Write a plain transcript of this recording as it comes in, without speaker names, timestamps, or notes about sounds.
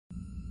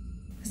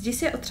Zdi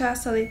se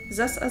otřásaly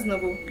zas a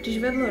znovu, když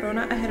vedl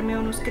Rona a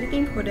Hermionu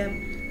skrytým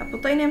chodem a po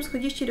tajném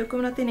schodišti do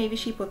komnaty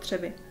nejvyšší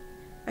potřeby.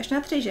 Až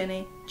na 3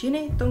 ženy,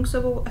 Ginny,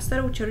 Tonksovou a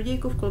starou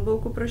čarodějku v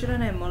klobouku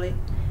prožrané Molly,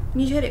 v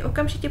níž Harry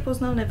okamžitě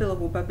poznal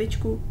Nevillovu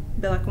babičku,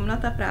 byla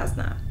komnata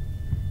prázdná.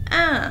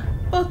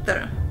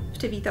 Potter,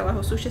 přivítala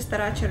ho suše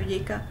stará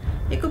čarodějka,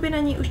 jako by na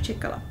ní už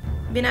čekala.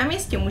 Vy nám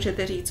jistě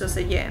můžete říct, co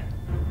se děje.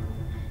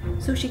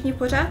 Jsou všichni v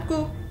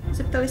pořádku?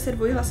 Zeptali se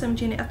dvojhlasem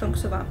Ginny a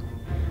Tonksová.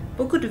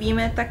 Pokud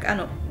víme, tak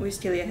ano,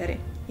 ujistil je Harry.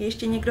 Je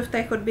ještě někdo v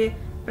té chodbě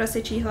v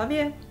prasečí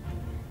hlavě?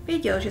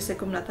 Věděl, že se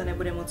komnata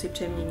nebude moci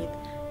přeměnit,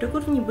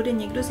 dokud v ní bude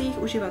někdo z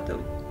jejich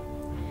uživatelů.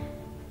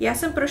 Já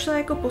jsem prošla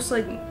jako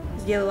poslední,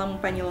 sdělila mu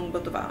paní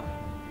Longbottová.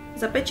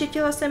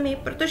 Zapečetila jsem ji,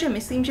 protože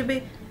myslím, že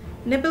by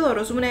nebylo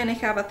rozumné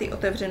nechávat ji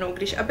otevřenou,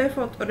 když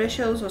Aberforth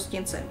odešel z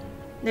hostince.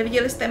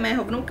 Neviděli jste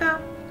mého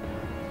vnuka?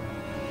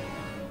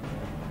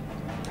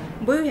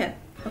 Bojuje,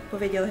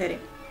 odpověděl Harry.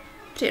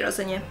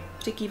 Přirozeně,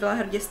 přikývla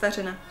hrdě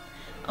stařena.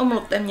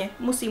 Omluvte mě,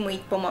 musím mu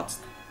jít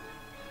pomoct.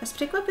 A s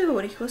překvapivou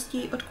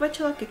rychlostí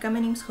odkvačela ke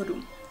kamenným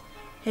schodům.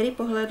 Harry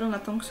pohlédl na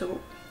Tonksovou.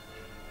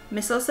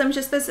 Myslel jsem,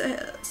 že jste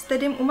s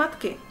Teddym u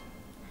matky.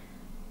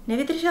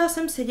 Nevydržela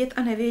jsem sedět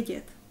a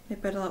nevědět,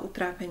 vypadala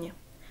utrápeně.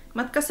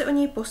 Matka se o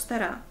něj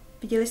postará.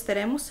 Viděli jste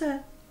Remuse?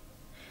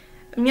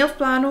 Měl v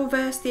plánu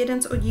vést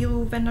jeden z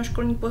oddílů ven na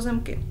školní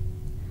pozemky.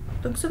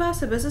 Tonksová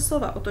se beze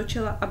slova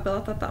otočila a byla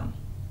ta tam.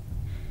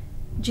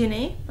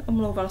 Ginny,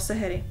 omlouval se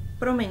Harry.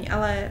 Promiň,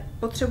 ale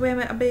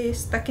potřebujeme,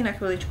 abys taky na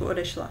chviličku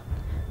odešla.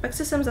 Pak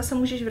se sem zase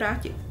můžeš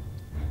vrátit.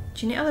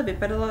 Ginny ale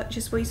vypadala,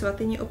 že svoji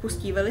svatyni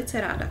opustí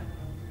velice ráda.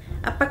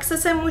 A pak se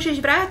sem můžeš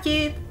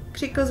vrátit,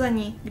 křikl za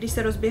ní, když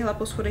se rozběhla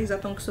po schodech za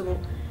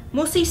Tonksovou.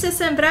 Musíš se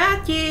sem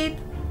vrátit!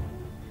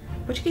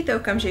 Počkejte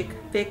okamžik,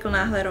 vyjekl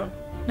náhle Ron.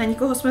 Na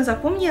nikoho jsme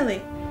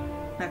zapomněli.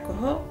 Na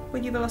koho?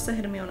 Podívala se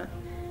Hermiona.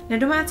 Na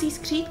domácí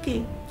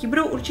skřítky. Ti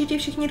budou určitě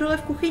všichni dole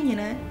v kuchyni,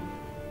 ne?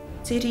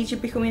 Chci říct, že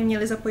bychom je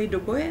měli zapojit do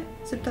boje?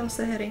 Zeptal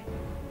se Harry.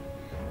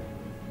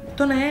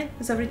 To ne,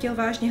 zavrtěl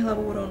vážně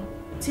hlavou Ron.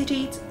 Chci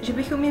říct, že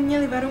bychom je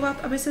měli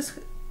varovat, aby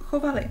se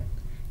chovali.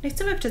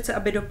 Nechceme přece,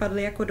 aby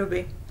dopadli jako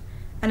doby.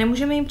 A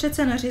nemůžeme jim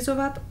přece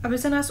nařizovat, aby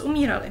za nás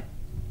umírali.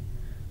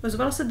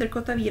 Ozval se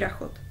drkotavý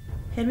rachot.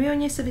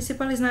 Hermioně se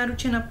vysypaly z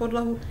náruče na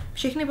podlahu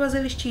všechny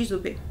baziliščí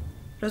zuby.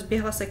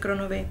 Rozběhla se k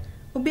Ronovi,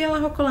 objela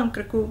ho kolem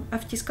krku a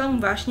vtiskla mu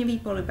vášnivý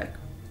polibek.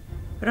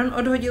 Ron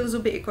odhodil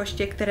zuby i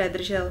koště, které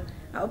držel,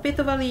 a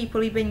opětoval její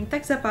políbení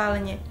tak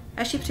zapáleně,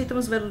 až ji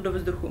přitom zvedl do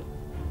vzduchu.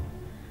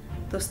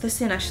 To jste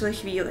si našli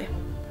chvíli,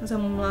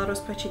 zamumlal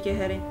rozpačitě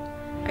Harry.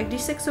 A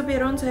když se k sobě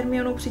Ron s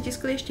Hermionou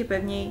přitiskli ještě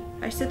pevněji,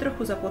 až se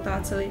trochu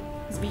zapotáceli,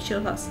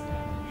 zvýšil hlas.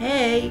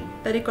 Hej,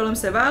 tady kolem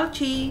se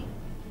válčí!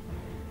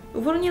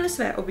 Uvolnili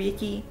své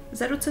obětí,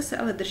 za ruce se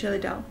ale drželi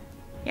dál.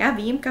 Já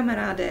vím,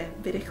 kamaráde,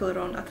 vydechl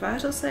Ron a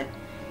tvářil se,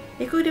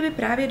 jako kdyby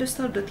právě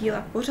dostal do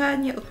týla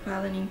pořádně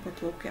odpáleným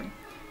potloukem.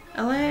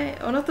 Ale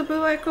ono to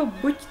bylo jako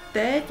buď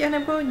teď,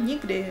 anebo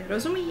nikdy,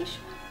 rozumíš?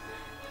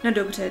 No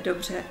dobře,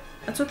 dobře.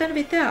 A co ten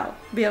Viteál?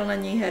 Běl na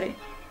něj Harry.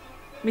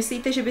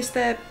 Myslíte,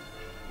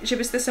 že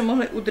byste se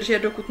mohli udržet,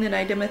 dokud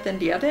nenajdeme ten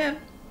diadém?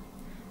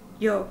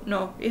 Jo,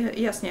 no,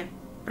 jasně.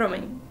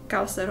 Promiň,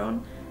 kál se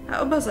Ron a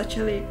oba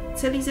začali,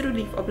 celý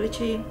zrudlý v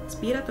obličeji,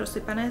 sbírat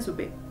rozsypané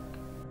zuby.